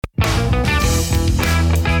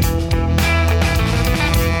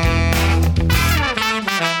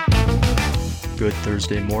Good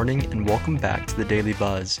Thursday morning, and welcome back to the Daily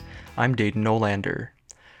Buzz. I'm Daedan Olander.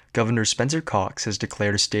 Governor Spencer Cox has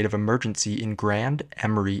declared a state of emergency in Grand,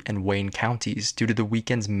 Emery, and Wayne counties due to the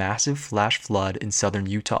weekend's massive flash flood in southern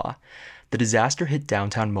Utah. The disaster hit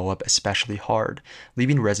downtown Moab especially hard,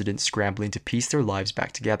 leaving residents scrambling to piece their lives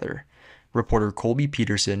back together. Reporter Kolbie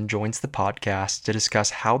Peterson joins the podcast to discuss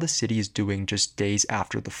how the city is doing just days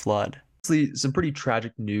after the flood. Some pretty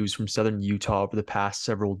tragic news from southern Utah over the past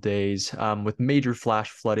several days, with major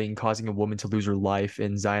flash flooding causing a woman to lose her life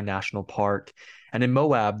in Zion National Park. And in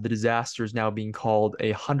Moab, the disaster is now being called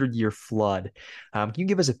a 100-year flood. Can you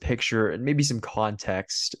give us a picture and maybe some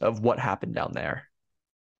context of what happened down there?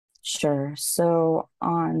 Sure. So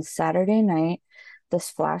on Saturday night,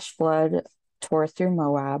 this flash flood tore through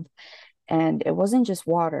Moab, and it wasn't just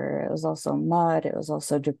water, it was also mud, it was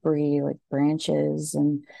also debris like branches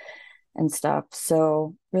and stuff.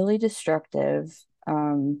 So really destructive.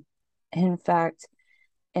 In fact,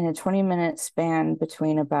 in a 20-minute span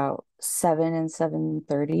between about 7 and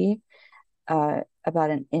 7:30, about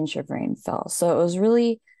an inch of rain fell. So it was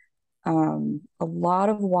really a lot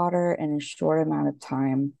of water in a short amount of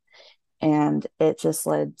time. And it just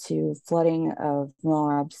led to flooding of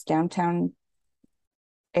Moab's downtown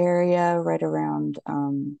area right around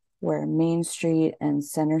where Main Street and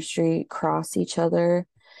Center Street cross each other.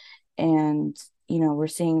 And, we're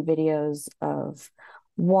seeing videos of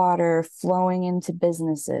water flowing into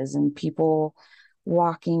businesses and people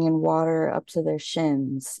walking in water up to their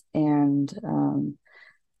shins, and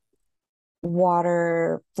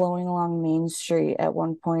water flowing along Main Street. At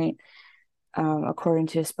one point, according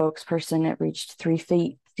to a spokesperson, it reached 3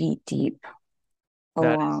 feet deep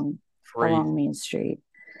That is along crazy. along Main Street.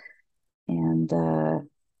 And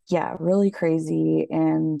yeah, really crazy.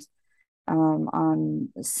 And on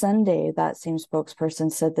Sunday, that same spokesperson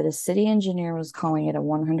said that a city engineer was calling it a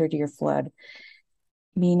 100-year flood,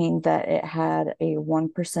 meaning that it had a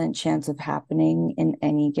 1% chance of happening in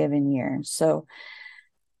any given year. So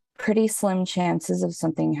pretty slim chances of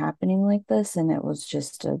something happening like this. And it was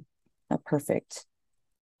just a perfect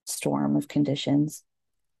storm of conditions.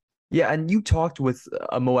 Yeah, and you talked with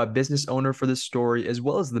a Moab business owner for this story as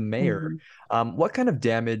well as the mayor. Mhm. What kind of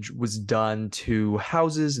damage was done to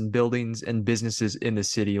houses and buildings and businesses in the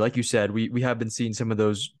city? Like you said, we have been seeing some of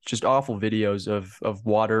those just awful videos of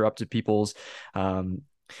water up to people's um,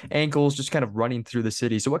 ankles, just kind of running through the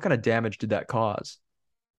city. So, what kind of damage did that cause?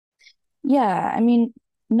 Yeah, I mean,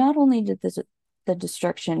 not only did the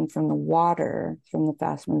destruction from the water, from the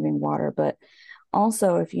fast moving water, but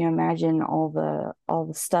also if you imagine all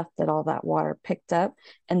the stuff that all that water picked up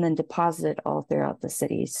and then deposited all throughout the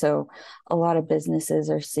city. So a lot of businesses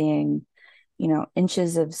are seeing,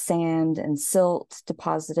 inches of sand and silt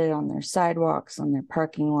deposited on their sidewalks, on their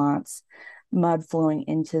parking lots, mud flowing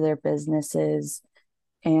into their businesses,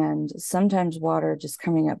 and sometimes water just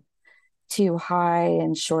coming up too high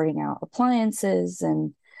and shorting out appliances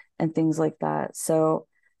and things like that. So,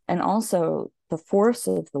 and also the force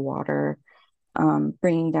of the water,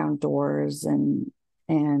 bringing down doors and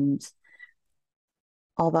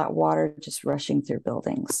all that water just rushing through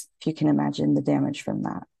buildings. If you can imagine the damage from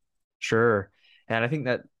that. Sure. And I think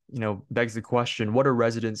that, begs the question, what are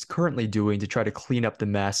residents currently doing to try to clean up the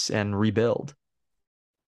mess and rebuild?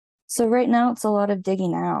 So right now it's a lot of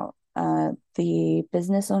digging out. The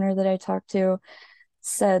business owner that I talked to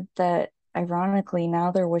said that ironically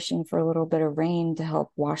now they're wishing for a little bit of rain to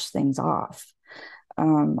help wash things off.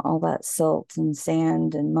 All that silt and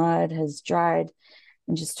sand and mud has dried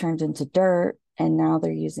and just turned into dirt, and now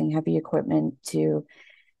they're using heavy equipment to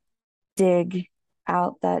dig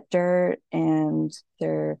out that dirt, and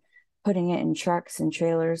they're putting it in trucks and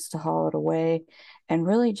trailers to haul it away, and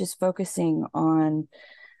really just focusing on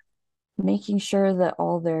making sure that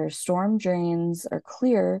all their storm drains are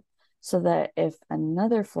clear so that if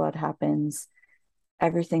another flood happens,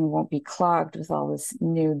 everything won't be clogged with all this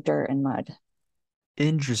new dirt and mud.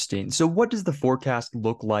 Interesting. So, what does the forecast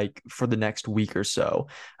look like for the next week or so?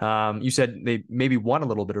 You said they maybe want a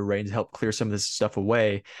little bit of rain to help clear some of this stuff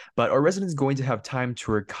away, but are residents going to have time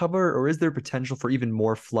to recover, or is there potential for even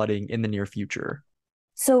more flooding in the near future?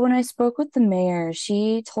 So when I spoke with the mayor,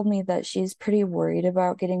 she told me that she's pretty worried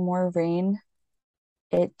about getting more rain.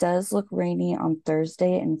 It does look rainy on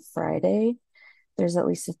Thursday and Friday. There's at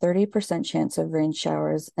least a 30% chance of rain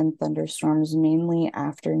showers and thunderstorms, mainly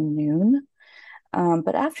afternoon.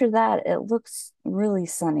 But after that, it looks really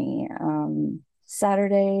sunny.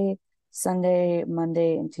 Saturday, Sunday,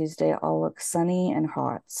 Monday, and Tuesday all look sunny and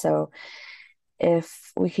hot. So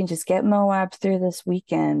if we can just get Moab through this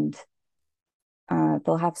weekend,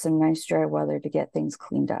 they'll have some nice dry weather to get things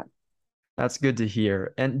cleaned up. That's good to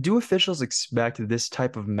hear. And do officials expect this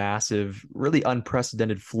type of massive, really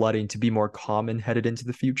unprecedented flooding to be more common headed into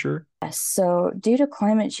the future? Yes, so due to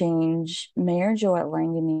climate change, Mayor Joette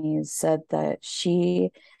Langanese said that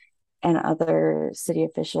she and other city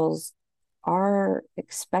officials are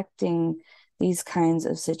expecting these kinds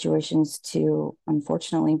of situations to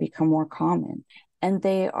unfortunately become more common. And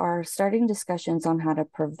they are starting discussions on how to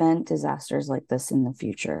prevent disasters like this in the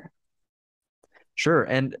future. Sure.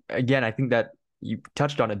 And again, I think that you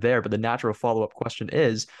touched on it there, but the natural follow-up question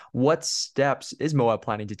is, what steps is Moab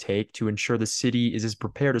planning to take to ensure the city is as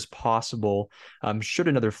prepared as possible, should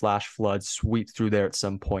another flash flood sweep through there at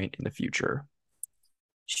some point in the future?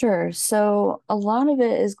 Sure. So a lot of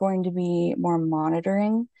it is going to be more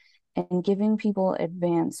monitoring and giving people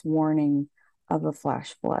advance warning of a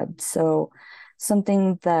flash flood. So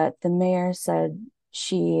something that the mayor said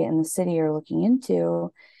she and the city are looking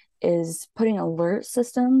into is putting alert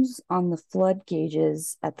systems on the flood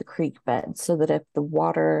gauges at the creek bed so that if the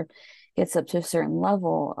water gets up to a certain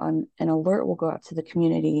level, an alert will go out to the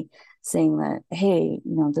community saying that, hey,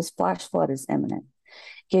 this flash flood is imminent,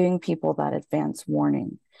 giving people that advance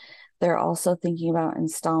warning. They're also thinking about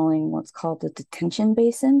installing what's called a detention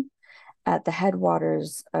basin at the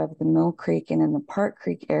headwaters of the Mill Creek and in the Park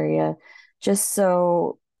Creek area, just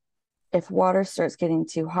so if water starts getting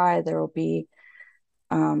too high, there will be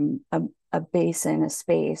um, a, a basin, a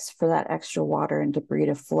space for that extra water and debris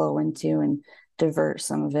to flow into and divert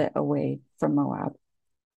some of it away from Moab.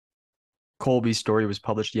 Kolbie's story was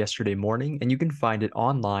published yesterday morning, and you can find it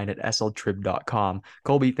online at sltrib.com.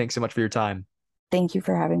 Kolbie, thanks so much for your time. Thank you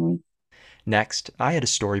for having me. Next, I had a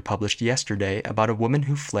story published yesterday about a woman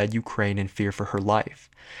who fled Ukraine in fear for her life.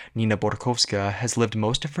 Nina Borkovska has lived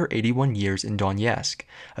most of her 81 years in Donetsk,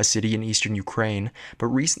 a city in eastern Ukraine, but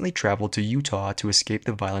recently traveled to Utah to escape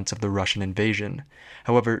the violence of the Russian invasion.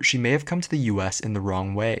 However, she may have come to the US in the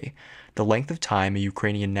wrong way. The length of time a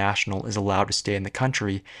Ukrainian national is allowed to stay in the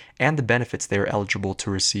country and the benefits they are eligible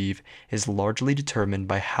to receive is largely determined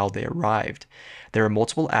by how they arrived. There are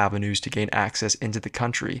multiple avenues to gain access into the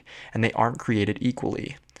country, and they aren't created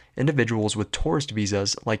equally. Individuals with tourist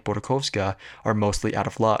visas, like Borkovska, are mostly out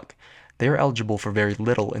of luck. They are eligible for very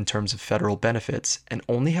little in terms of federal benefits and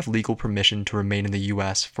only have legal permission to remain in the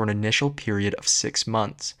US for an initial period of 6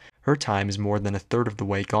 months. Her time is more than a third of the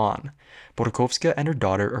way gone. Borkovska and her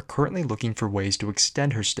daughter are currently looking for ways to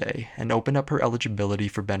extend her stay and open up her eligibility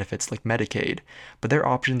for benefits like Medicaid, but their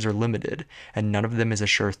options are limited, and none of them is a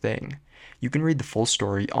sure thing. You can read the full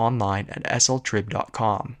story online at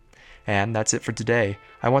sltrib.com. And that's it for today.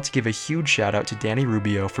 I want to give a huge shout out to Danny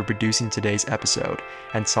Rubio for producing today's episode,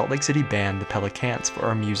 and Salt Lake City band The Pelicans for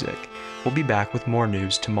our music. We'll be back with more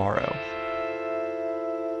news tomorrow.